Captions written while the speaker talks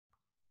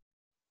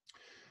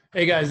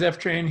Hey guys, F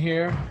Train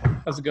here.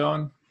 How's it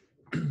going?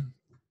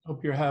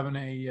 Hope you're having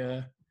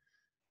a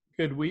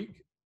good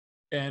week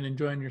and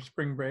enjoying your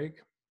spring break.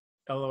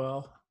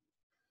 LOL.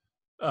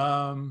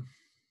 Um,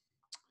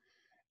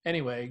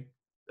 anyway,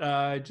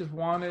 I just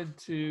wanted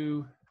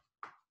to.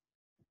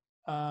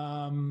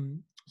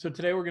 So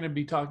today we're going to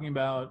be talking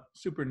about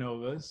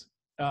supernovas.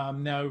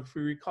 Now, if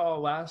we recall,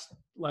 last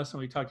lesson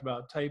we talked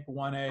about type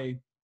 1A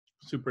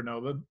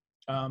supernova.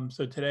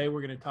 So today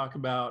we're going to talk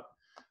about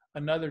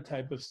another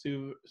type of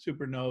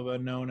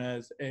supernova known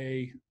as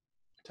a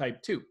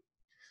type 2.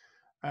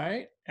 All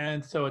right.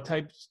 And so a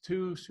type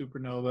 2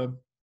 supernova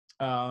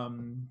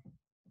um,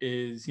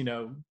 is,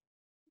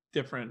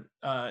 different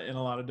in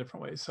a lot of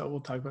different ways. So we'll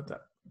talk about that.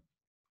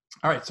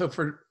 All right. So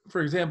for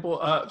example,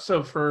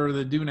 so for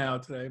the do now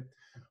today,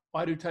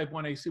 why do type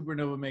 1A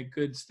supernova make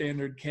good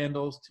standard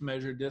candles to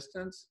measure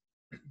distance?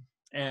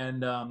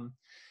 And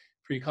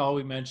if you recall,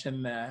 we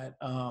mentioned that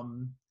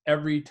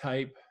every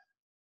type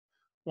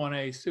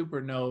 1A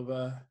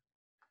supernova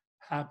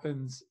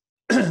happens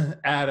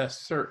at a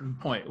certain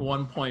point,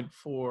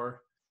 1.4,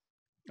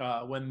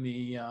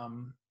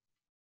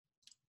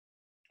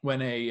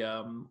 when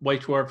a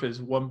white dwarf is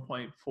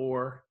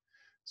 1.4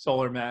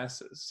 solar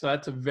masses. So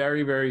that's a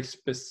very, very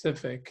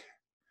specific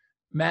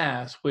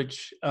mass,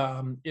 which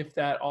if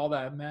all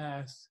that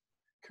mass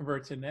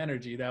converts into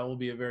energy, that will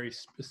be a very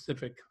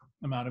specific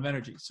amount of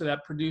energy. So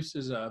that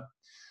produces a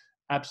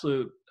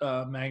absolute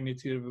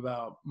magnitude of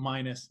about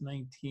minus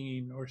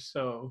 19 or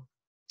so.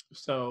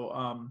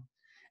 So,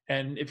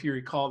 and if you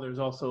recall, there's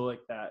also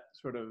like that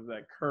sort of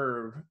that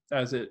curve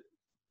as it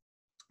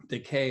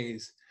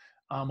decays,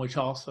 which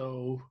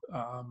also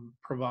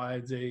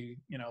provides a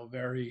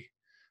very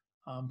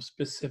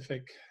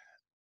specific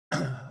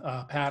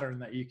pattern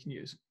that you can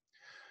use.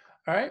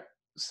 All right.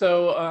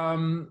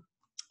 So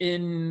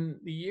in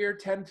the year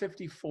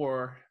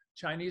 1054,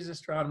 Chinese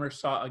astronomers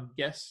saw a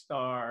guest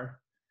star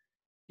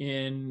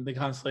in the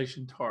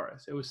constellation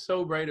Taurus. It was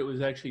so bright it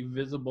was actually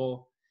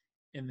visible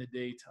in the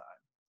daytime.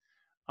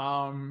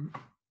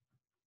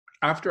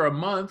 After a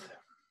month,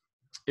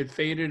 it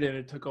faded and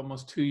it took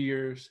almost 2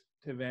 years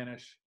to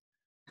vanish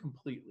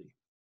completely.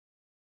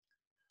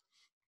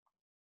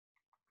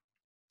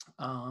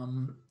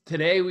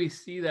 Today we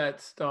see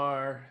that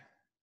star.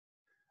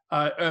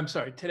 I'm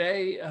sorry.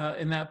 Today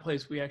in that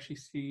place we actually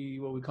see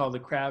what we call the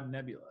Crab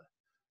Nebula.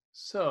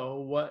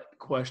 So what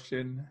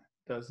question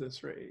does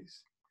this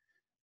raise?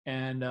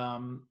 And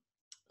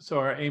so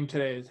our aim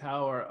today is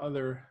how are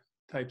other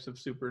types of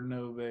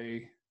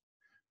supernovae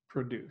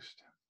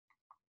produced?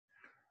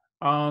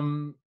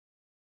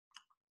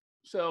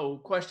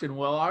 So question,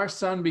 will our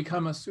sun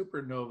become a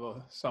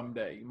supernova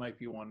someday? You might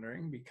be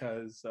wondering,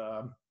 because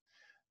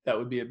that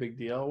would be a big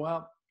deal.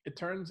 Well, it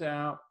turns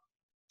out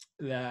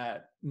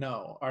that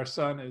no, our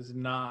sun is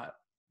not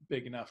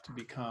big enough to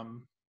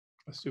become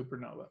a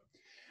supernova.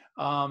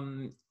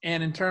 And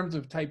in terms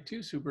of type 2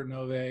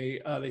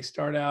 supernovae, they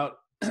start out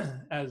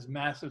as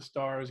massive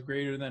stars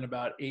greater than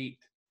about 8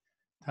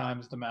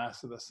 times the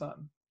mass of the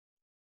sun.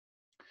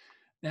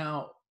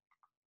 Now,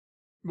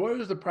 what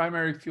is the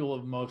primary fuel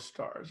of most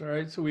stars? All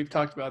right, so we've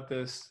talked about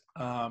this.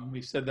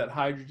 We've said that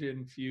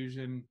hydrogen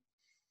fusion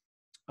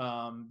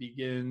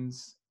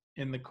begins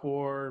in the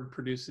core and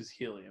produces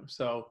helium.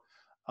 So,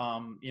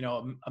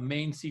 a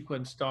main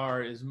sequence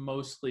star is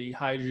mostly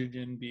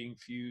hydrogen being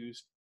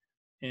fused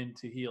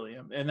into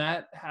helium. And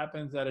that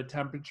happens at a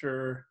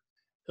temperature,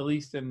 at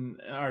least in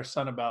our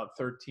sun, about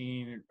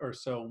 13 or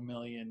so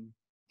million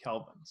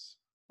kelvins.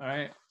 All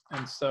right.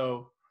 And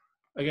so,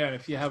 again,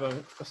 if you have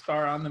a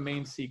star on the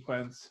main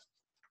sequence,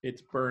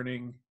 it's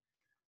burning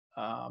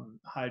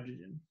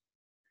hydrogen.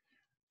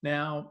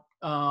 Now,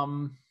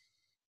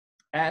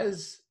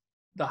 as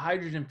the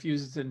hydrogen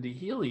fuses into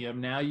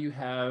helium, now you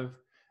have,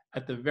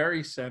 at the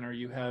very center,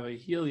 you have a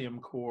helium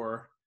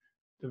core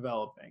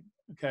developing,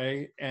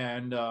 okay?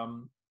 And,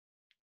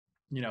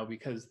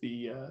 because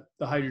the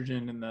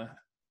hydrogen in the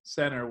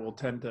center will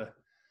tend to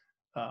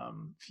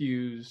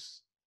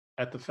fuse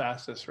at the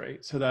fastest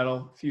rate. So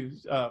that'll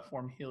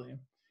form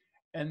helium.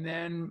 And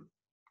then,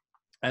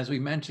 as we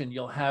mentioned,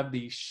 you'll have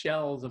these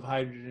shells of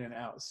hydrogen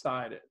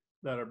outside it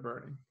that are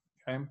burning,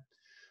 okay?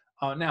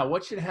 Now,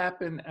 what should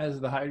happen as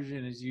the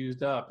hydrogen is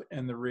used up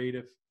and the rate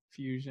of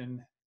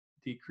fusion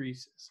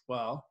decreases?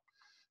 Well,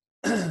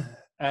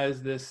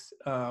 as this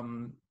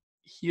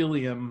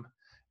helium,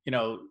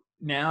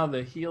 now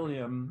the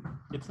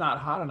helium, it's not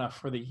hot enough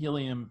for the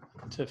helium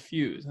to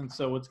fuse. And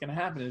so what's going to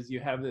happen is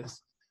you have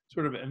this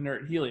sort of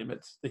inert helium.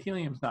 The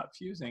helium's not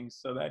fusing,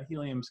 so that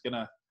helium's going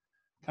to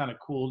kind of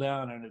cool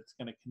down and it's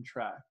going to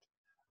contract.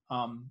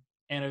 And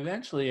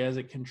eventually, as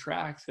it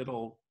contracts,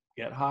 it'll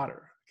get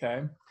hotter,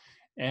 okay?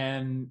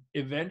 And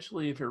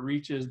eventually, if it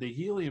reaches the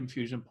helium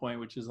fusion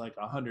point, which is like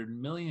 100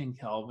 million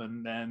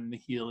Kelvin, then the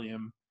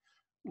helium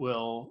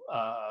will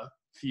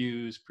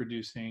fuse,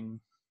 producing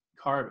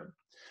carbon.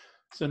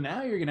 So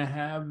now you're going to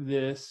have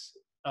this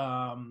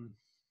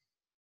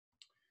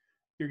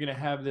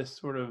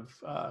sort of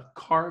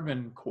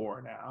carbon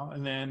core now,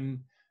 and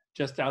then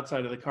just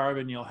outside of the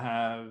carbon, you'll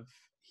have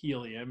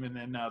helium, and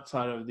then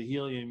outside of the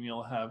helium,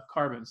 you'll have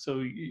carbon. So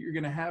you're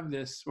going to have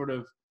this sort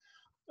of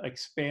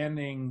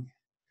expanding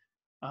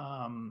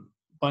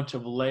bunch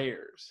of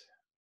layers.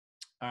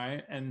 All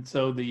right. And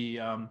so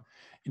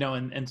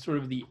and sort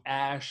of the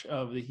ash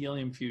of the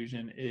helium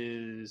fusion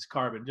is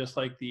carbon, just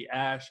like the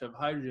ash of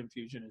hydrogen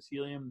fusion is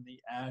helium, the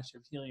ash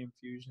of helium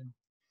fusion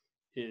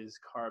is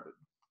carbon.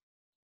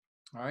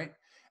 All right.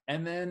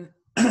 And then,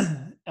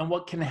 and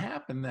what can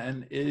happen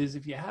then is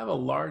if you have a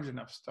large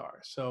enough star.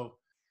 So,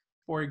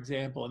 for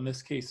example, in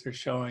this case, they're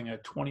showing a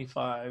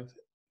 25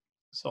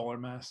 solar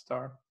mass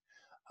star.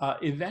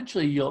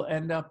 Eventually, you'll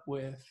end up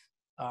with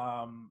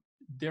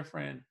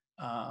different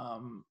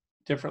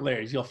different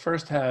layers. You'll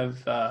first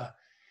have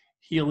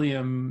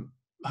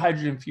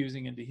hydrogen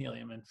fusing into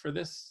helium, and for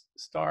this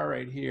star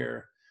right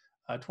here,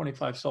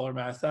 25 solar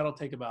mass, that'll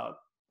take about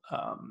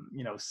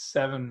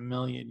 7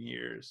 million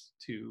years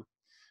to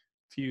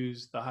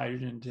fuse the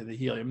hydrogen to the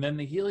helium. Then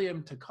the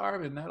helium to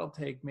carbon, that'll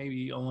take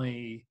maybe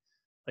only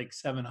like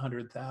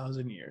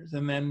 700,000 years.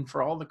 And then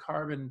for all the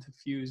carbon to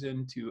fuse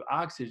into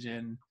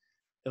oxygen,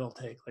 it'll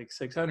take like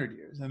 600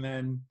 years. And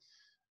then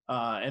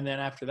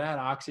after that,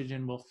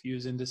 oxygen will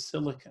fuse into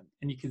silicon.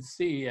 And you can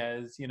see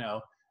as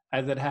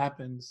it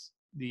happens,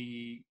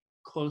 the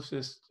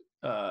closest,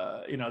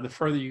 the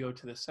further you go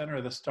to the center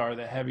of the star,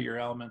 the heavier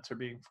elements are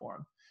being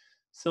formed.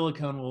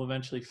 Silicon will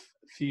eventually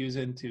fuse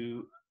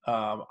into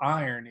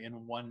iron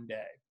in one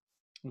day.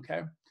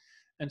 Okay.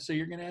 And so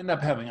you're going to end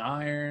up having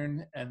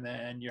iron, and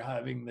then you're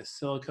having the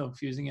silicon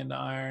fusing into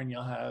iron.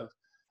 You'll have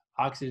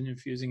oxygen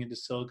fusing into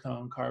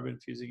silicon, carbon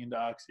fusing into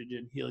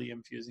oxygen,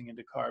 helium fusing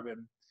into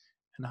carbon,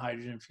 and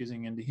hydrogen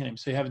fusing into helium.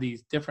 So you have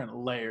these different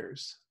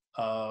layers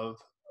of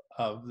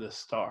the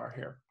star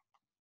here.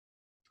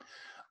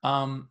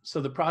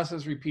 So the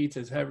process repeats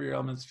as heavier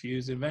elements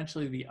fuse.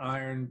 Eventually,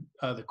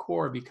 the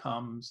core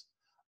becomes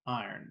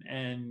iron,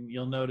 and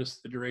you'll notice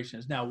the duration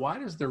is. Now, why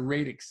does the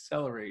rate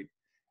accelerate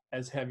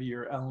as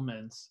heavier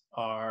elements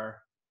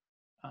are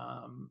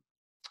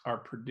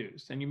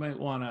produced? And you might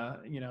want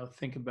to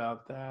think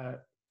about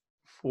that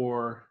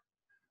for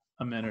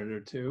a minute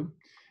or two.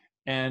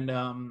 And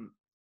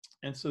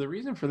so the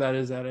reason for that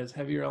is that as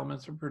heavier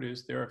elements are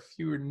produced, there are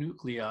fewer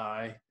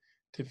nuclei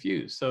to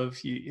fuse. So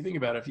if you think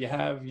about it, if you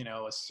have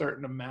a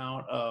certain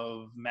amount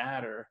of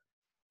matter,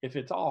 if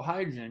it's all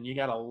hydrogen, you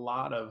got a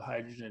lot of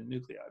hydrogen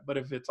nuclei. But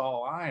if it's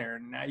all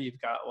iron, now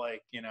you've got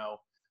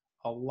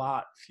a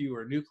lot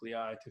fewer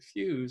nuclei to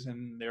fuse,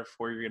 and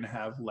therefore you're going to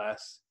have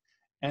less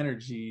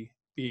energy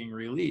being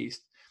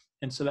released.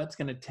 And so that's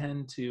going to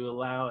tend to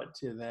allow it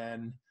to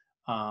then,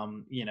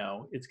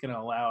 it's going to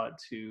allow it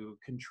to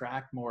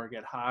contract more,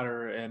 get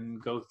hotter,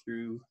 and go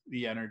through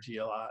the energy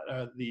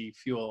the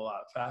fuel a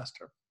lot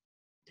faster.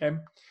 Okay.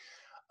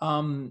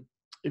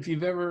 If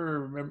you've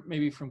ever,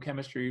 maybe from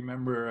chemistry,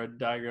 remember a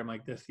diagram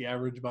like this, the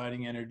average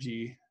binding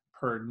energy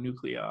per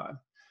nucleon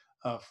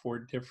for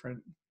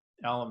different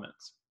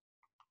elements.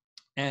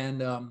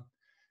 And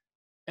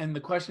the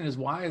question is,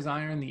 why is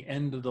iron the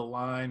end of the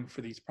line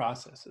for these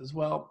processes?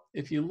 Well,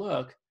 if you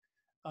look,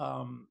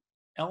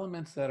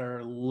 elements that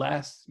are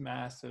less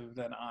massive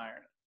than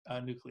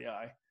iron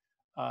nuclei,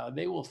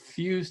 they will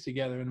fuse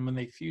together, and when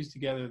they fuse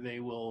together, they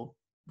will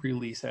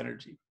release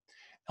energy.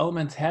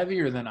 Elements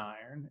heavier than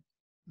iron,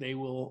 they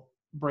will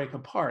break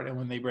apart, and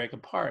when they break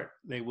apart,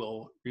 they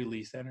will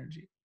release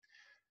energy.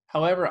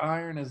 However,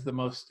 iron is the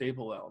most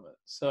stable element,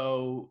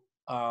 so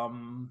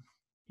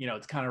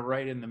it's kind of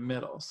right in the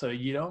middle. So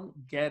you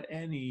don't get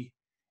any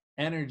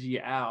energy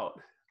out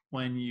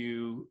when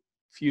you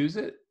fuse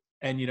it,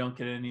 and you don't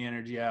get any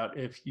energy out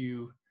if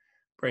you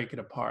break it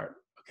apart.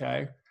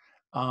 Okay.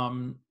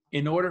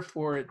 In order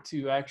for it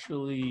to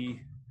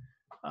actually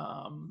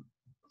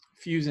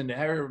fuse into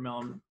heavier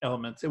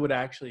elements, it would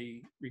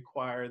actually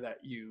require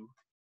that you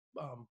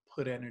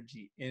put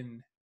energy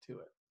into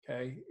it.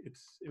 Okay, it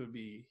would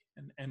be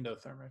an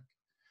endothermic,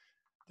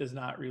 does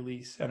not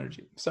release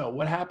energy. So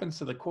what happens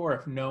to the core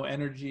if no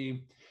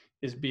energy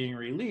is being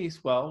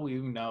released? Well, we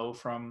know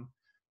from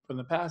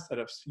the past that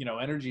if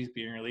energy is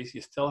being released,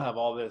 you still have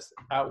all this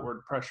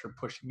outward pressure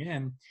pushing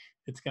in.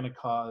 It's going to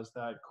cause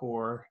that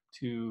core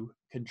to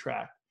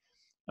contract.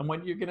 And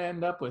what you're going to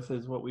end up with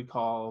is what we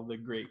call the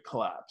Great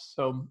Collapse.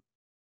 So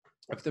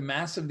if the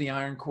mass of the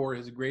iron core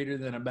is greater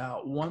than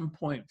about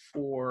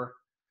 1.4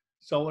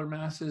 solar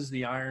masses,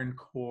 the iron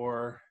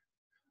core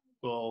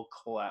will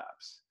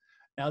collapse.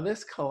 Now,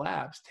 this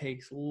collapse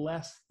takes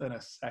less than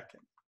a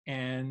second.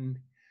 And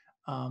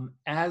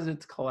as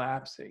it's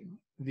collapsing,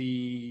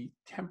 the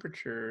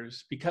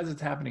temperatures, because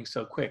it's happening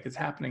so quick, it's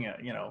happening at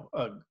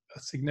a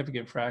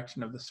significant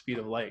fraction of the speed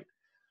of light.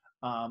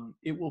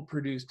 It will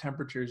produce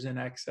temperatures in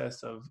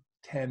excess of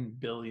 10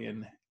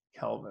 billion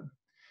Kelvin.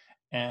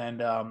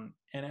 And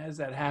as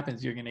that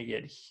happens, you're going to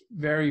get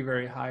very,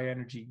 very high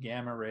energy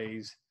gamma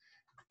rays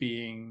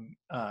being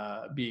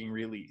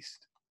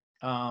released.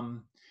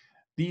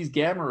 These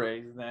gamma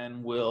rays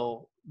then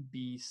will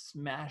be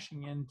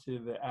smashing into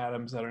the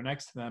atoms that are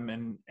next to them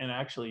and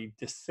actually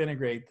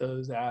disintegrate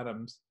those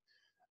atoms,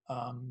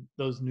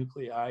 those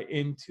nuclei,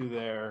 into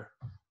their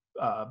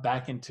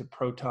back into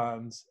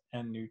protons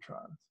and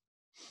neutrons.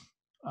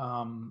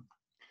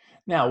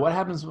 Now, what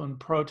happens when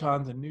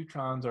protons and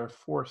neutrons are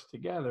forced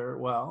together?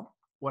 Well,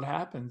 what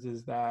happens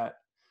is that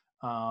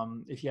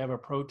if you have a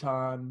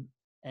proton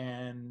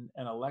and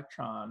an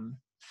electron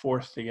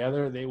forced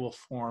together, they will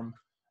form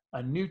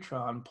a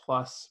neutron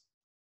plus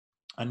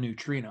a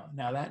neutrino.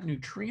 Now, that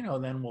neutrino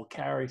then will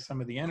carry some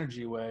of the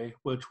energy away,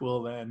 which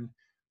will then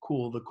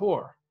cool the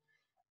core.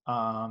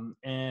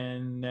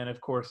 And then,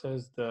 of course,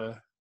 as the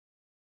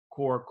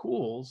core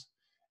cools,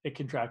 it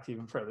contracts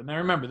even further. Now,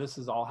 remember, this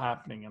is all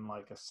happening in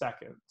like a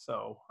second.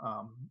 So,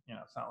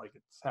 it's not like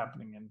it's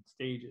happening in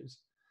stages.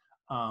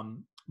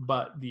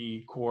 But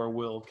the core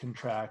will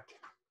contract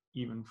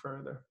even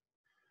further.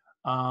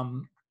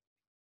 Now,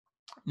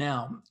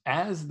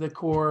 as the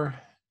core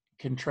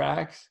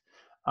contracts,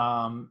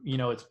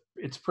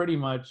 it's pretty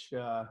much,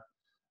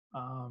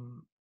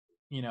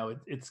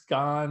 it's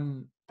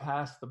gone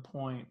past the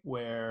point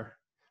where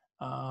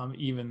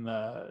even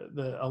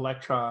the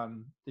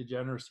electron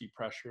degeneracy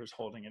pressure is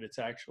holding it. It's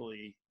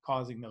actually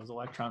causing those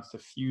electrons to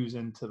fuse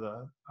into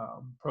the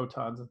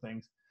protons and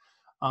things.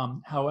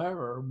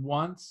 However,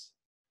 once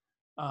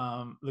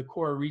the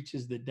core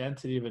reaches the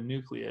density of a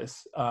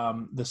nucleus,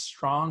 the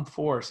strong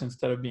force,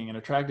 instead of being an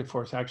attractive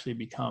force, actually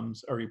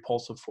becomes a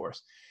repulsive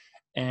force.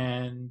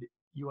 And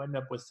you end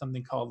up with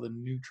something called the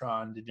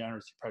neutron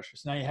degeneracy pressure.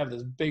 So now you have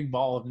this big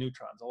ball of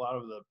neutrons. A lot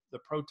of the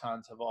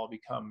protons have all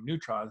become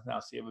neutrons now.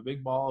 So you have a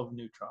big ball of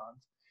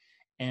neutrons.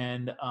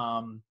 And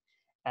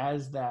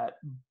as that,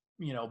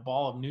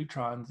 ball of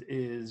neutrons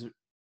is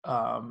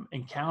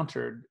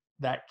encountered,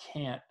 that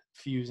can't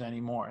fuse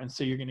anymore. And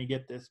so you're going to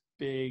get this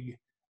big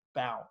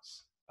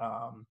bounce.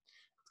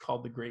 It's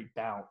called the great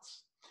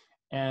bounce.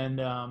 And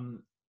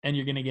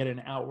you're going to get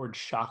an outward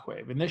shock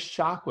wave. And this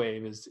shock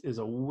wave is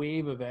a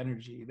wave of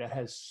energy that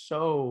has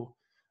so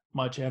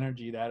much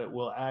energy that it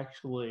will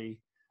actually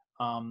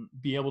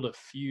be able to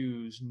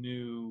fuse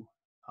new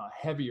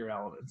heavier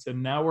elements.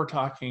 And now we're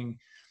talking,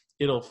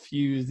 it'll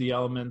fuse the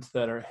elements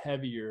that are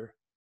heavier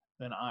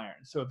than iron.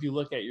 So if you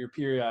look at your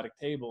periodic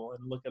table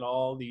and look at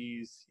all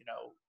these,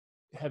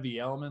 heavy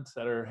elements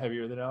that are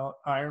heavier than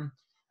iron,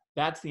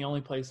 that's the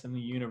only place in the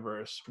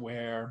universe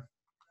where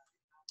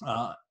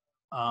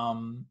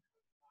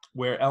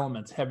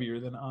elements heavier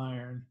than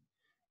iron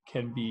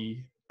can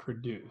be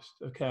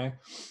produced. Okay,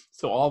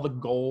 so all the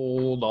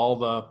gold, all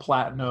the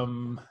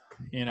platinum,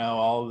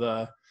 all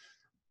the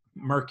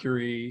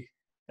mercury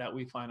that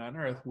we find on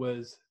Earth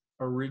was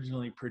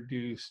originally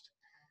produced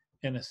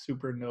in a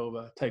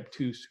supernova, type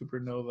 2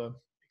 supernova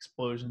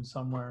explosion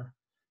somewhere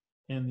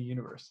in the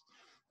universe.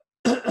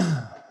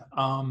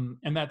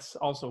 And that's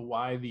also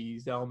why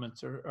these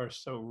elements are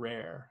so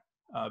rare,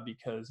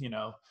 because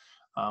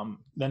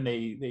then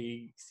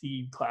they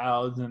see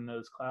clouds, and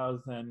those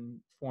clouds then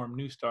form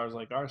new stars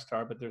like our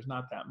star, but there's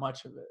not that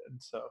much of it.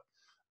 And so,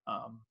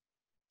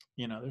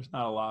 there's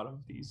not a lot of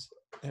these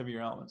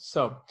heavier elements.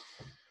 So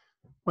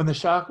when the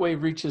shock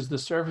wave reaches the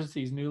surface,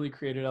 these newly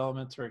created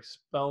elements are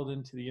expelled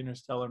into the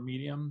interstellar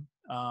medium.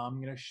 I'm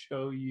going to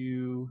show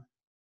you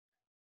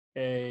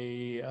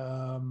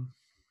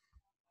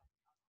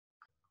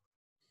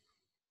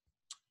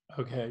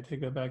okay, I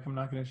take that back. I'm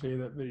not going to show you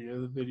that video.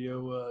 The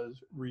video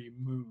was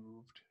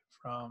removed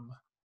from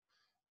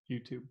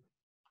YouTube.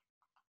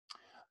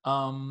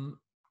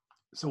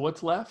 So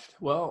what's left?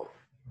 Well,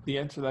 the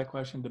answer to that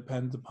question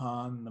depends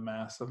upon the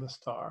mass of the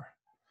star.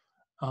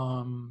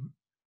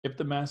 If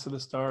the mass of the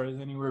star is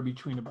anywhere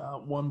between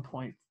about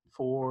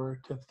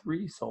 1.4 to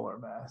 3 solar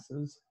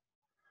masses,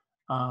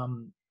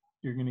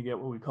 you're going to get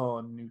what we call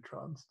a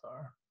neutron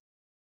star.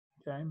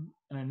 Okay,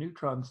 and a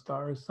neutron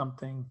star is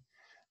something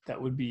that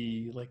would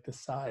be like the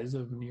size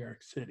of New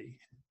York City.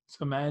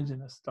 So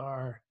imagine a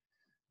star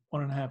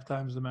 1.5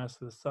 times the mass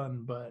of the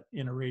sun, but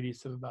in a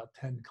radius of about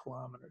 10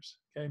 kilometers.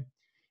 Okay,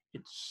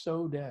 it's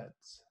so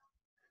dense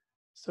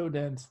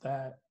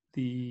that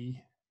the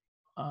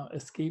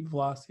escape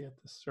velocity at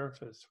the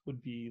surface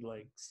would be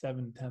like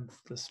 7/10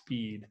 the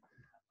speed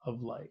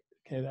of light.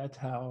 Okay, that's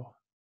how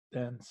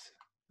dense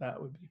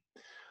that would be.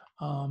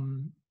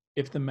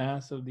 If the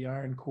mass of the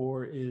iron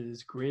core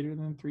is greater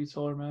than 3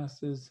 solar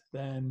masses,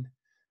 then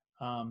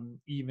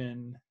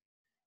even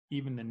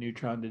the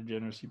neutron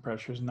degeneracy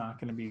pressure is not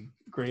going to be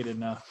great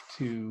enough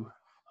to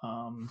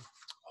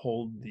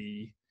hold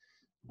the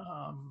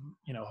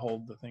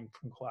thing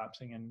from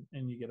collapsing,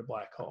 and you get a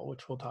black hole,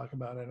 which we'll talk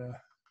about in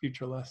a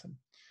future lesson.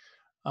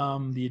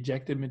 The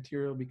ejected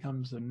material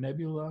becomes a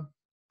nebula,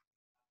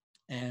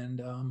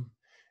 and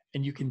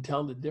you can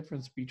tell the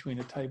difference between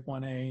a type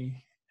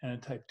 1a and a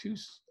type 2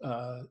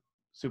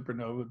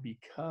 supernova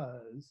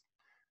because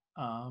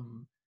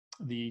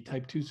the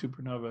type 2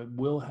 supernova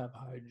will have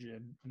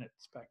hydrogen in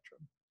its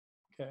spectrum.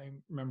 Okay,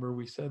 remember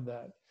we said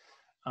that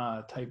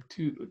type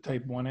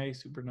 1a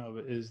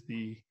supernova is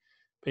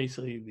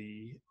basically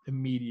the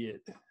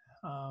immediate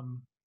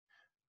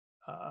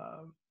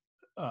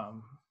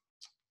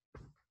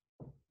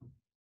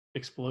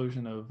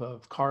explosion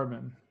of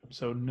carbon.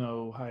 So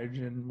no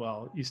hydrogen.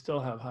 Well, you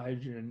still have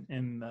hydrogen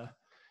in the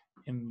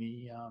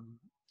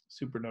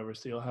supernova.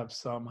 So you'll have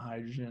some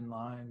hydrogen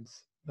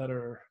lines that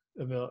are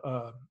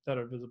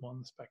visible in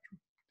the spectrum.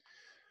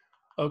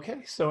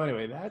 Okay, so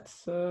anyway,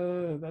 that's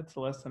the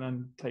lesson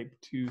on type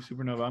 2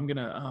 supernova. I'm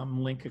gonna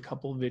link a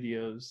couple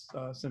videos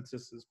since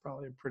this is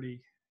probably a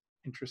pretty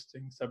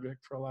interesting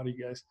subject for a lot of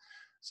you guys.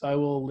 So I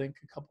will link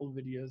a couple of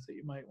videos that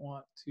you might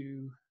want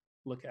to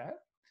look at,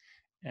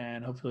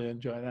 and hopefully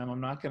enjoy them.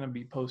 I'm not going to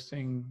be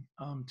posting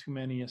too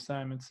many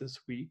assignments this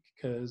week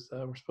because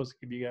we're supposed to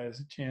give you guys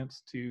a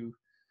chance to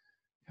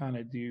kind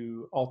of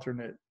do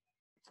alternate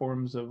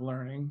forms of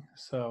learning.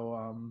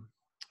 So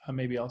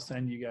maybe I'll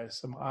send you guys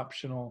some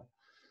optional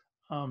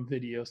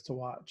videos to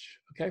watch.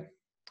 Okay.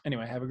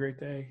 Anyway, have a great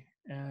day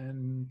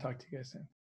and talk to you guys soon.